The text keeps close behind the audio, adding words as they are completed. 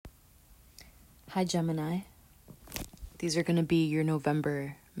Hi, Gemini. These are going to be your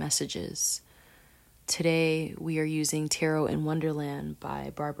November messages. Today, we are using Tarot in Wonderland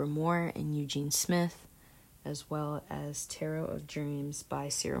by Barbara Moore and Eugene Smith, as well as Tarot of Dreams by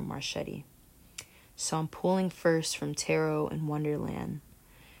Cyril Marchetti. So I'm pulling first from Tarot in Wonderland,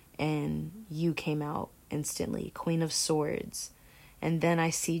 and you came out instantly, Queen of Swords. And then I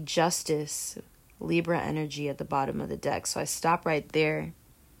see Justice, Libra energy at the bottom of the deck. So I stop right there,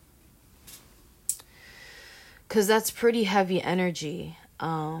 because that's pretty heavy energy.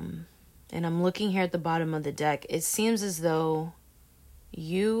 And I'm looking here at the bottom of the deck. It seems as though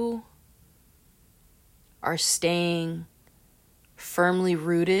you are staying firmly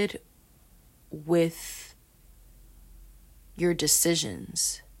rooted with your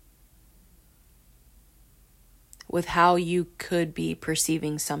decisions, with how you could be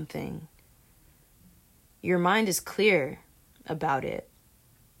perceiving something. Your mind is clear about it.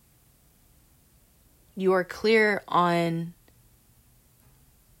 You are clear on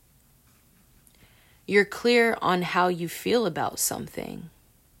how you feel about something.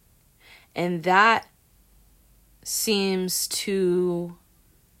 And that seems to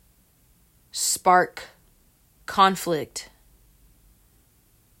spark conflict.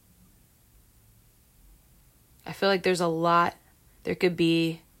 I feel like there could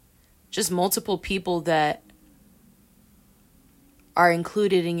be just multiple people that are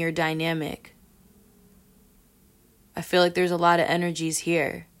included in your dynamic. I feel like there's a lot of energies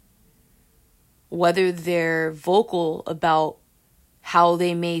here. Whether they're vocal about how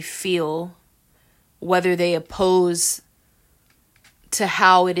they may feel, whether they oppose to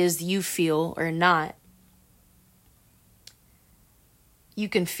how it is you feel or not, you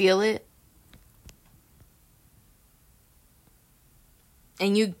can feel it.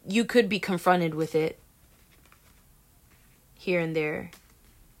 And you could be confronted with it here and there.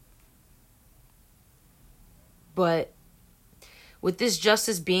 But with this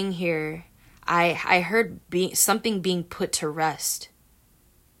justice being here, I heard something being put to rest.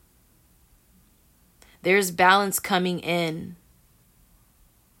 There's balance coming in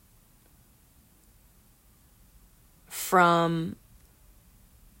from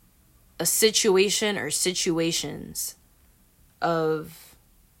a situation or situations of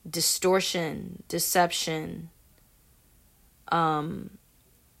distortion, deception,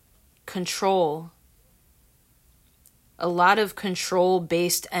 control. A lot of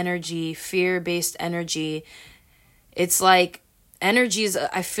control-based energy, fear-based energy. It's like energies,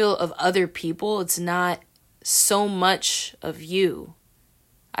 I feel, of other people. It's not so much of you.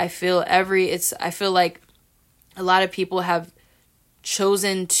 I feel like a lot of people have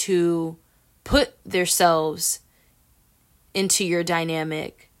chosen to put themselves into your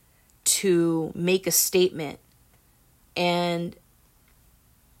dynamic to make a statement. And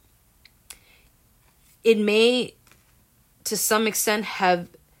it may, to some extent, have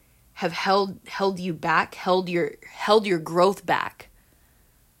held you back, held your growth back.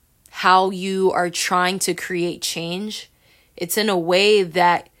 How you are trying to create change, it's in a way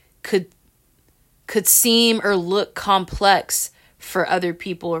that could seem or look complex for other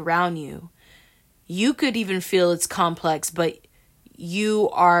people around you. You could even feel it's complex, but you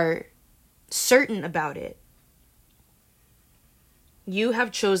are certain about it. You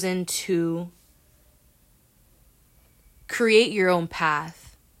have chosen to create your own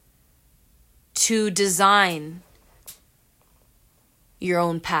path, to design your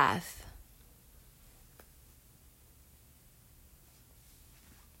own path.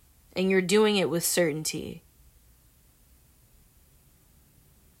 And you're doing it with certainty.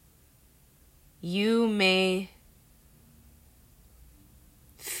 You may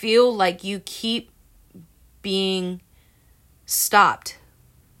feel like you keep being stopped.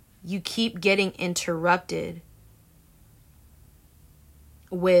 You keep getting interrupted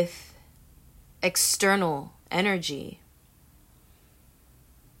with external energy,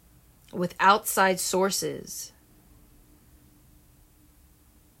 with outside sources.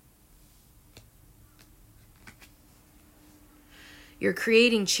 You're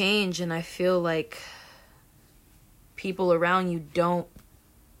creating change, and I feel like people around you don't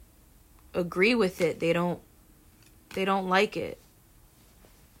agree with it. They don't like it.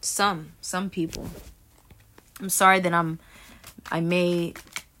 Some people. I'm sorry that I may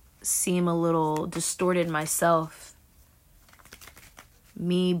seem a little distorted myself.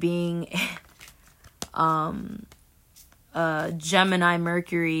 Me being Gemini,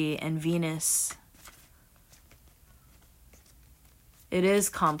 Mercury, and Venus. It is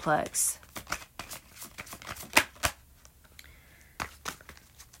complex.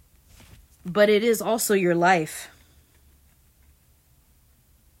 But it is also your life.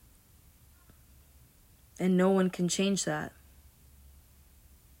 And no one can change that.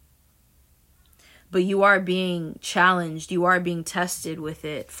 But you are being challenged. You are being tested with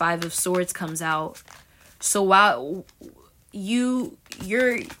it. 5 of Swords comes out. So while you're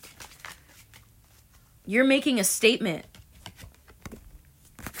making a statement.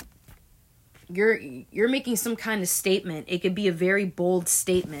 You're making some kind of statement. It could be a very bold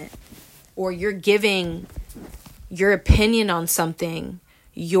statement. Or you're giving your opinion on something.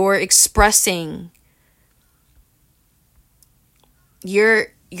 You're expressing. You're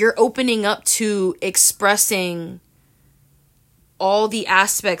opening up to expressing all the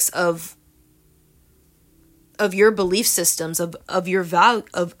aspects of your belief systems, of your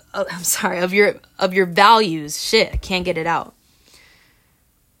of your values. Shit, I can't get it out.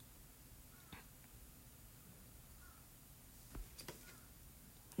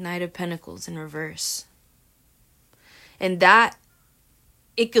 Knight of Pentacles in reverse. And that,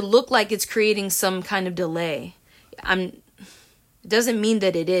 it could look like it's creating some kind of delay. It doesn't mean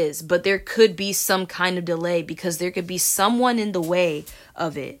that it is, but there could be some kind of delay because there could be someone in the way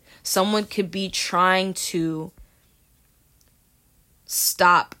of it. Someone could be trying to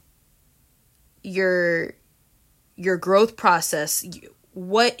stop your growth process,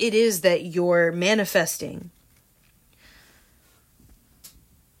 what it is that you're manifesting.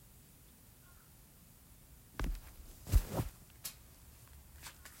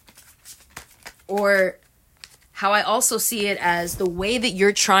 Or how I also see it as the way that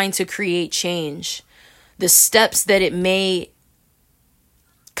you're trying to create change, the steps that it may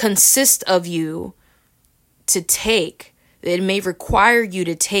consist of you to take, that it may require you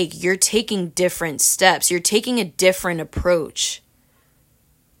to take. You're taking different steps. You're taking a different approach.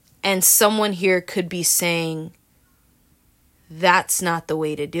 And someone here could be saying, that's not the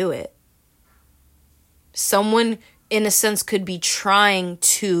way to do it. Someone, in a sense, could be trying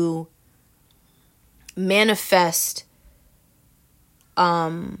to manifest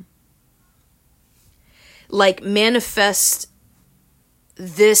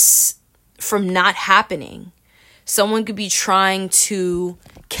this from not happening. Someone could be trying to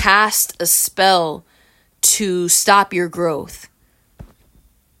cast a spell to stop your growth,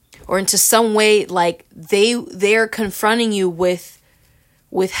 or into some way, like they're confronting you with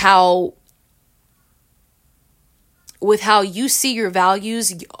how you see your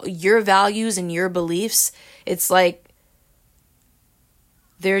values and your beliefs. It's like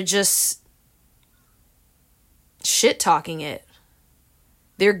they're just shit talking it.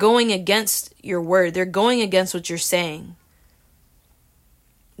 They're going against your word. They're going against what you're saying.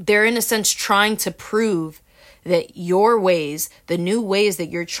 They're in a sense trying to prove that your ways, the new ways that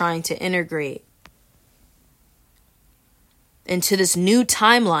you're trying to integrate into this new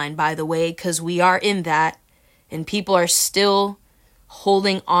timeline, by the way, because we are in that. And people are still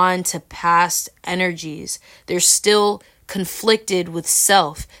holding on to past energies. They're still conflicted with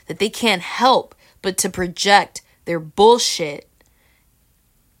self, that they can't help but to project their bullshit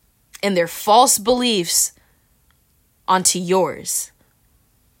and their false beliefs onto yours.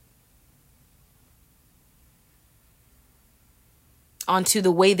 Onto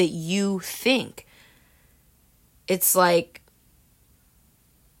the way that you think. It's like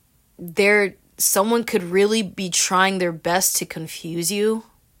someone could really be trying their best to confuse you.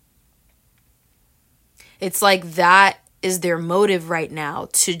 It's like that is their motive right now,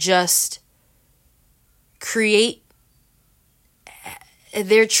 to just create.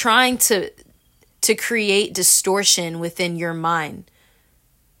 They're trying to create distortion within your mind.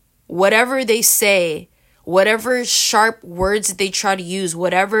 Whatever they say, whatever sharp words that they try to use,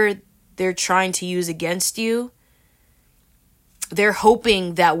 whatever they're trying to use against you, they're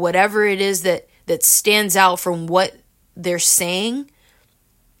hoping that whatever it is that stands out from what they're saying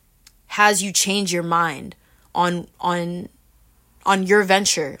has you change your mind on your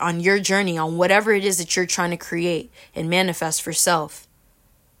venture, on your journey, on whatever it is that you're trying to create and manifest for self.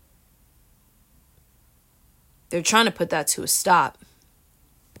 They're trying to put that to a stop.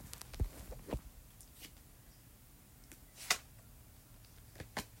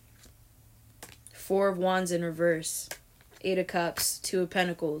 Four of Wands in reverse. 8 of Cups. 2 of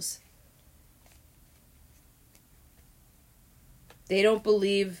Pentacles.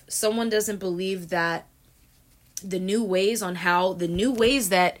 Someone doesn't believe that the new ways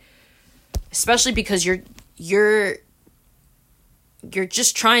that, especially because you're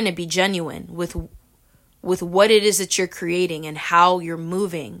just trying to be genuine with what it is that you're creating and how you're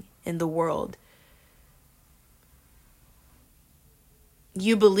moving in the world.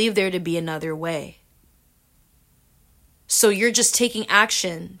 You believe there to be another way. So you're just taking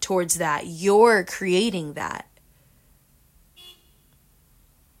action towards that. You're creating that.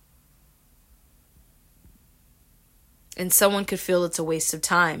 And someone could feel it's a waste of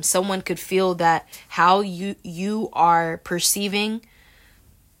time. Someone could feel that how you are perceiving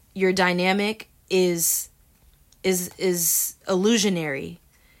your dynamic is illusionary,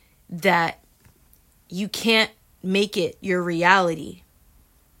 that you can't make it your reality.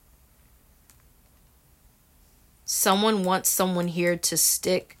 Someone wants someone here to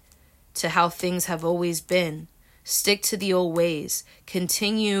stick to how things have always been. Stick to the old ways.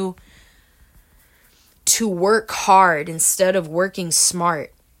 Continue to work hard instead of working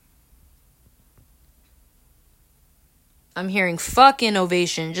smart. I'm hearing fuck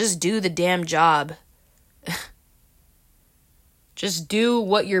innovation. Just do the damn job. Just do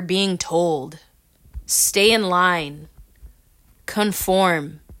what you're being told. Stay in line.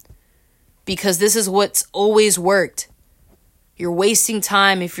 Conform. Because this is what's always worked. You're wasting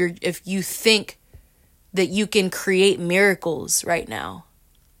time if you think that you can create miracles right now.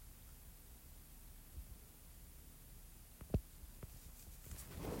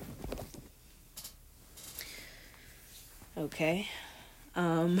 Okay.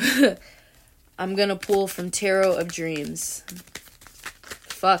 I'm gonna pull from Tarot of Dreams.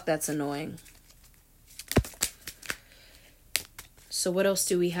 Fuck, that's annoying. So what else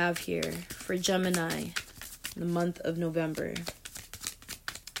do we have here for Gemini, the month of November?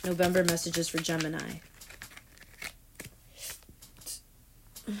 November messages for Gemini.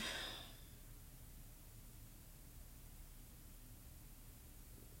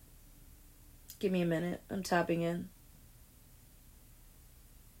 Give me a minute. I'm tapping in.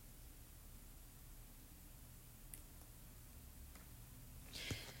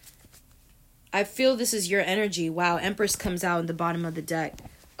 I feel this is your energy. Wow, Empress comes out in the bottom of the deck.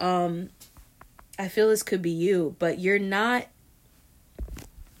 I feel this could be you, but you're not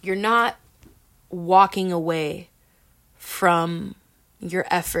walking away from your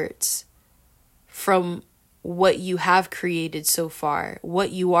efforts, from what you have created so far,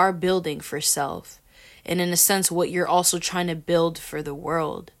 what you are building for self, and in a sense, what you're also trying to build for the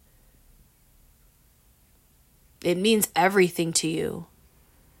world. It means everything to you.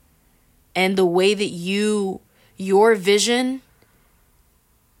 And the way that your vision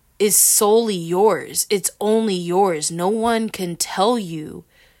is solely yours. It's only yours. No one can tell you.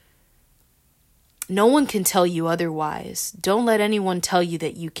 No one can tell you otherwise. Don't let anyone tell you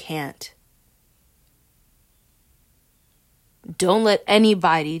that you can't. Don't let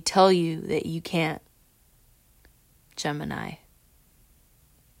anybody tell you that you can't, Gemini.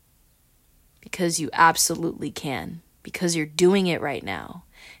 Because you absolutely can. Because you're doing it right now.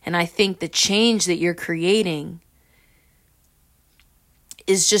 And I think the change that you're creating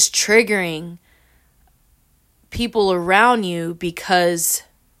is just triggering people around you because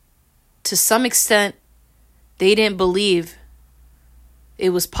to some extent they didn't believe it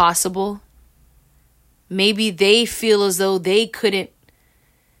was possible. Maybe they feel as though they couldn't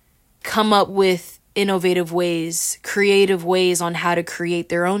come up with innovative ways, creative ways on how to create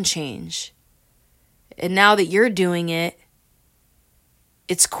their own change. And now that you're doing it,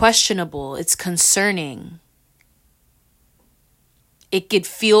 it's questionable. It's concerning. It could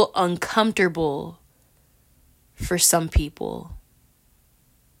feel uncomfortable for some people.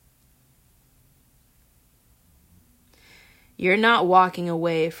 You're not walking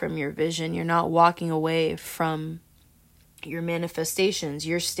away from your vision. You're not walking away from your manifestations.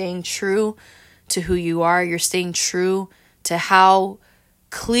 You're staying true to who you are. You're staying true to how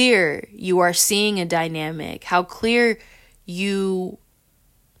clear you are seeing a dynamic, how clear you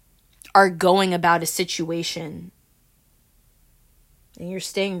are going about a situation. And you're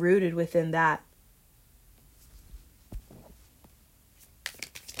staying rooted within that.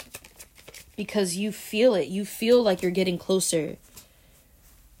 Because you feel it. You feel like you're getting closer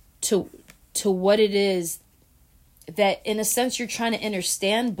to what it is that in a sense you're trying to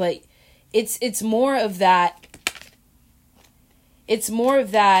understand, but it's more of that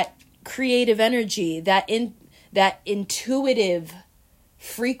creative energy, that intuitive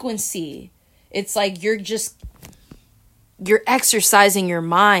frequency. It's like you're exercising your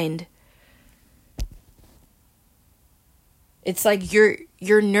mind. It's like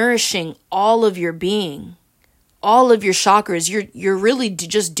you're nourishing all of your being, all of your chakras. You're really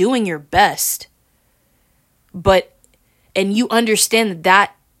just doing your best. And you understand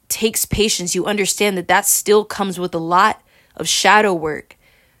that takes patience. You understand that still comes with a lot of shadow work.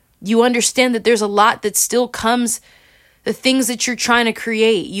 You understand that there's a lot that still comes, the things that you're trying to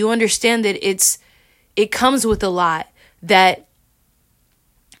create. You understand that it comes with a lot, that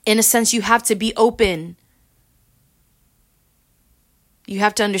in a sense you have to be open. You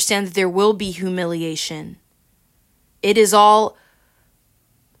have to understand that there will be humiliation. It is all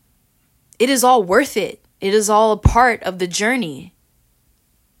worth it. It is all a part of the journey.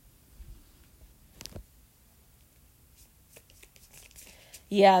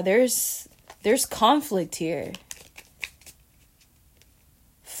 Yeah, there's conflict here.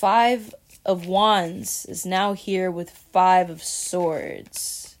 5 of Wands is now here with 5 of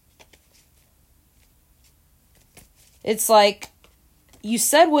Swords. It's like you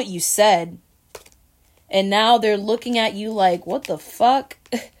said what you said, and now they're looking at you like, what the fuck?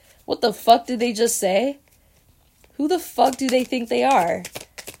 What the fuck did they just say? Who the fuck do they think they are?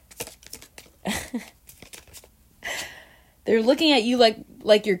 They're looking at you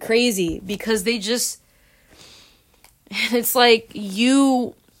like you're crazy because they just... It's like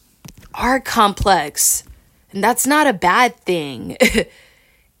you are complex. And that's not a bad thing.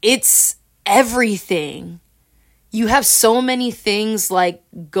 It's everything. You have so many things like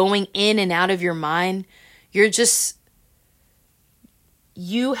going in and out of your mind.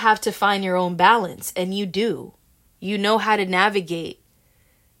 You have to find your own balance, and you do. You know how to navigate.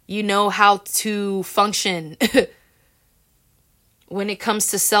 You know how to function. When it comes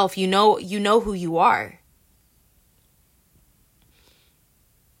to self, you know who you are.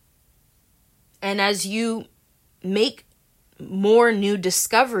 And as you make more new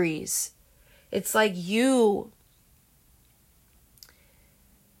discoveries, it's like you're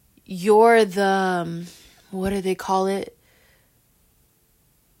the, what do they call it?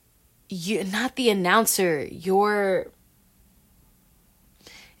 You're not the announcer.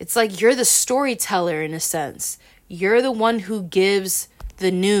 It's like you're the storyteller in a sense. You're the one who gives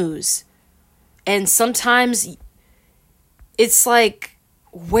the news. And sometimes it's like,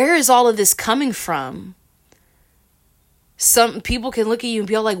 where is all of this coming from? Some people can look at you and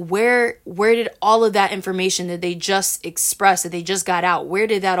be like, where did all of that information that they just expressed, that they just got out, where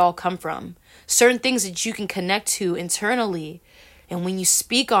did that all come from? Certain things that you can connect to internally. And when you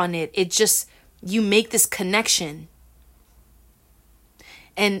speak on it, you make this connection.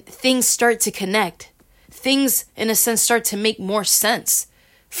 And things start to connect. Things, in a sense, start to make more sense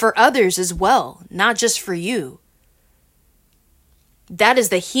for others as well, not just for you. That is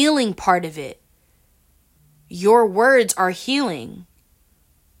the healing part of it. Your words are healing.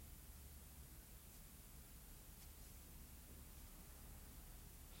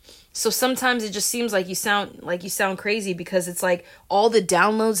 So sometimes it just seems like you sound crazy because it's like all the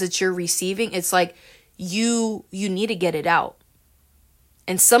downloads that you're receiving, it's like you need to get it out.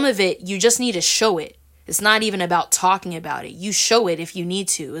 And some of it, you just need to show it. It's not even about talking about it. You show it if you need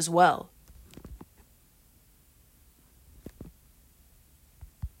to as well.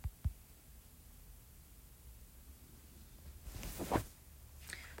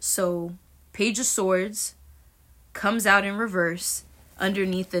 So, Page of Swords comes out in reverse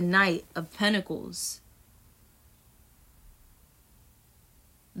underneath the Knight of Pentacles.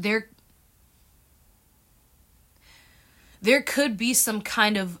 There could be some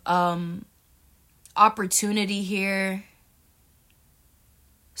kind of opportunity here.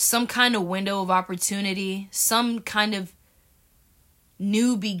 Some kind of window of opportunity. Some kind of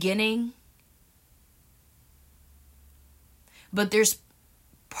new beginning. But there's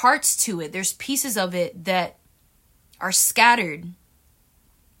parts to it. There's pieces of it that are scattered.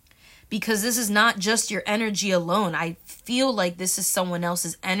 Because this is not just your energy alone. I feel like this is someone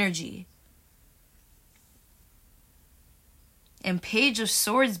else's energy. And Page of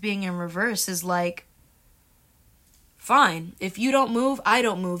Swords being in reverse is like, fine. If you don't move, I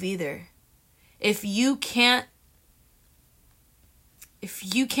don't move either. If you can't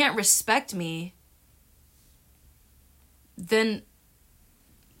respect me, then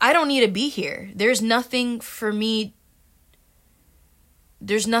I don't need to be here. There's nothing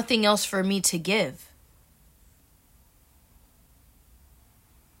else for me to give.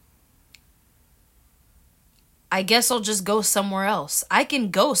 I guess I'll just go somewhere else. I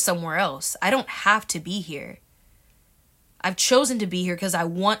can go somewhere else. I don't have to be here. I've chosen to be here because I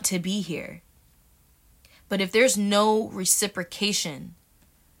want to be here. But if there's no reciprocation,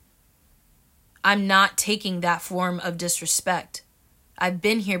 I'm not taking that form of disrespect. I've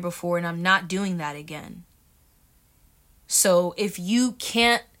been here before and I'm not doing that again. So if you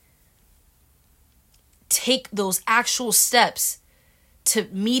can't take those actual steps to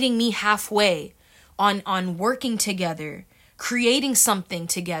meeting me halfway on working together, creating something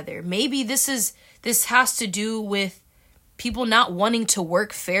together, maybe this has to do with people not wanting to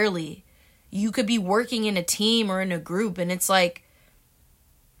work fairly. You could be working in a team or in a group and it's like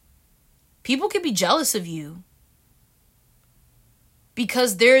people could be jealous of you.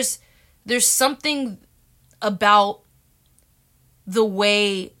 Because there's something about the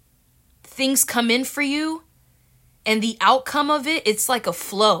way things come in for you and the outcome of it, it's like a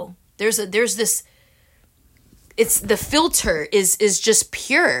flow. There's it's the filter is just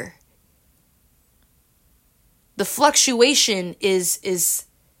pure. The fluctuation is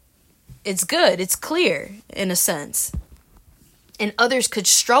it's good. It's clear in a sense. And others could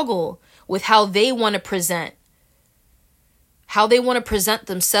struggle with how they want to present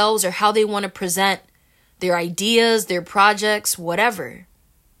themselves, or how they want to present their ideas, their projects, whatever.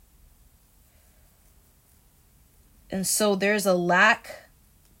 And so there's a lack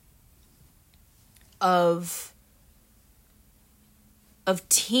of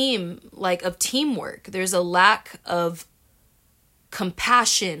teamwork. There's a lack of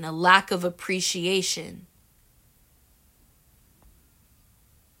compassion, a lack of appreciation.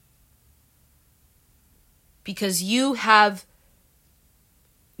 Because you're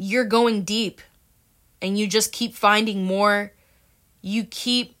going deep, and you just keep finding more. You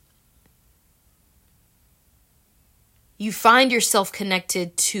find yourself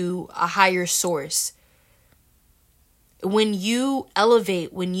connected to a higher source. When you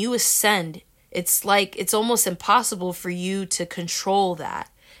elevate, when you ascend, it's like it's almost impossible for you to control that.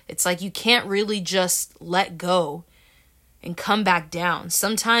 It's like you can't really just let go and come back down.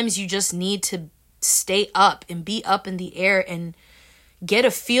 Sometimes you just need to stay up and be up in the air and get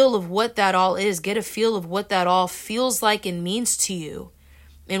a feel of what that all is. Get a feel of what that all feels like and means to you.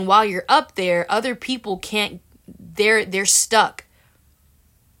 And while you're up there, other people can't, they're stuck.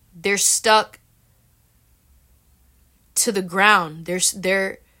 They're stuck to the ground.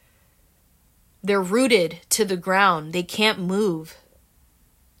 They're rooted to the ground. They can't move.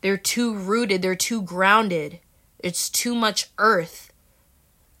 They're too rooted. They're too grounded. It's too much earth.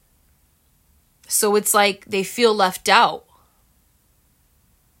 So it's like they feel left out.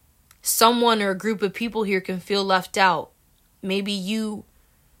 Someone or a group of people here can feel left out. Maybe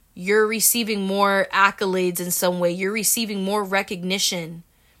you're receiving more accolades in some way. You're receiving more recognition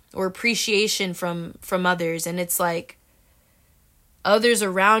or appreciation from others. And it's like others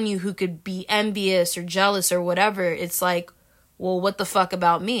around you who could be envious or jealous or whatever. It's like, well, what the fuck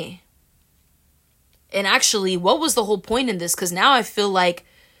about me? And actually, what was the whole point in this? Because now I feel like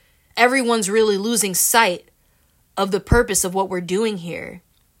everyone's really losing sight of the purpose of what we're doing here.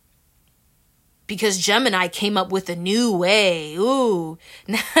 Because Gemini came up with a new way. Ooh,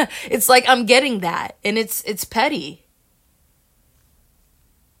 it's like I'm getting that. And it's petty.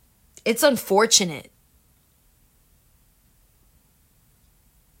 It's unfortunate.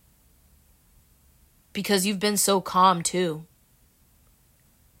 Because you've been so calm too.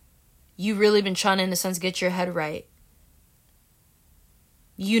 You've really been trying to, in a sense, get your head right.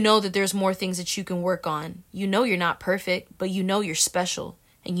 You know that there's more things that you can work on. You know you're not perfect, but you know you're special.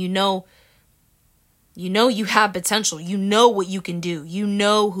 And you know you have potential. You know what you can do. You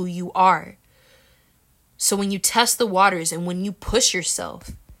know who you are. So when you test the waters and when you push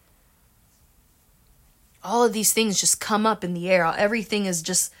yourself, all of these things just come up in the air.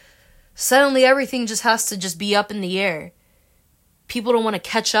 Suddenly everything just has to just be up in the air. People don't want to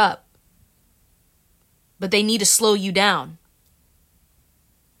catch up, but they need to slow you down.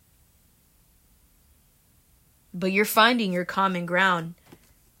 But you're finding your common ground.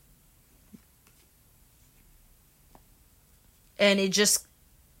 And it just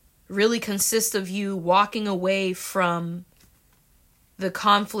really consists of you walking away from the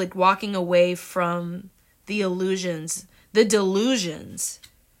conflict, walking away from the illusions, the delusions.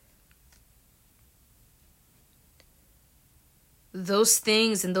 Those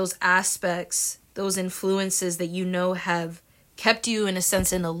things and those aspects, those influences that you know have kept you, in a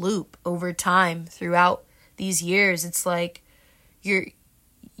sense, in a loop over time throughout these years. It's like your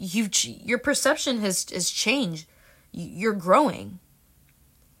perception has changed. You're growing.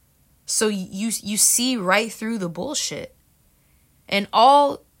 So you see right through the bullshit. And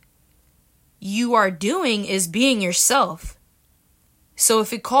all you are doing is being yourself. So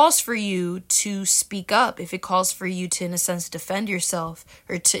if it calls for you to speak up, if it calls for you to, in a sense, defend yourself,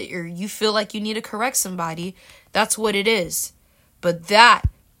 or you feel like you need to correct somebody, that's what it is. But that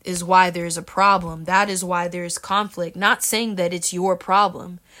is why there's a problem. That is why there's conflict. Not saying that it's your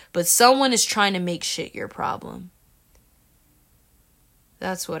problem, but someone is trying to make shit your problem.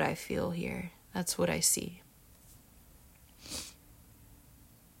 That's what I feel here. That's what I see.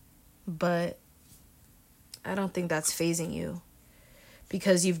 But I don't think that's phasing you.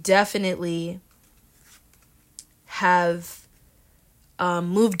 Because you've definitely have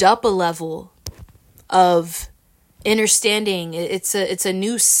moved up a level of understanding. It's a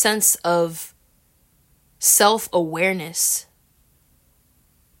new sense of self-awareness.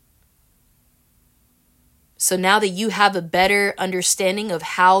 So now that you have a better understanding of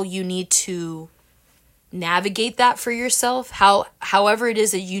how you need to navigate that for yourself, however it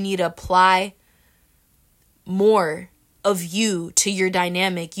is that you need to apply more of you to your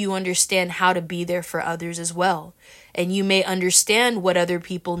dynamic, you understand how to be there for others as well. And you may understand what other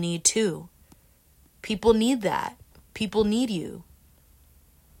people need too. People need that. People need you.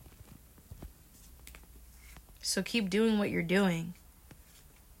 So keep doing what you're doing.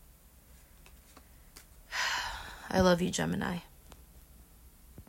 I love you, Gemini.